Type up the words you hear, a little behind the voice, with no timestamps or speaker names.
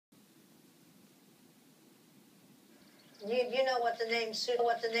You know what the name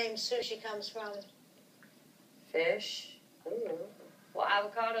sushi comes from? Fish. Ooh. Well,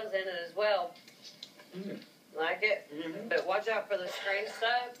 avocado's in it as well. Mm. Like it? Mm-hmm. But watch out for the string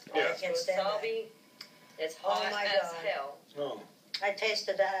stuff. Yeah. I can't stand that. Wasabi. It's hot as hell. Oh. I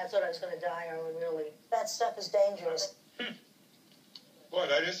tasted that. I thought I was going to die, Irwin, really. That stuff is dangerous. Boy,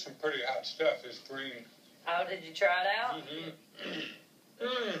 that is some pretty hot stuff, this green. Oh, did you try it out? Mm-hmm.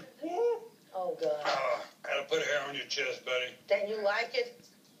 Mm. Oh, God. Oh, gotta put hair on your chest, buddy. Then you like it?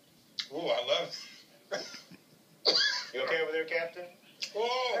 Ooh, I love it. You okay over there, Captain?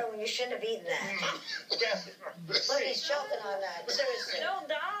 Whoa! Irwin, you shouldn't have eaten that. Captain. Look, he's choking on that. Seriously. Don't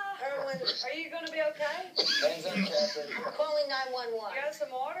die. Irwin. Are you going to be okay? Hands up, Captain. I'm calling 911. You got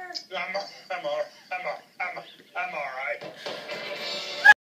some water? I'm all right.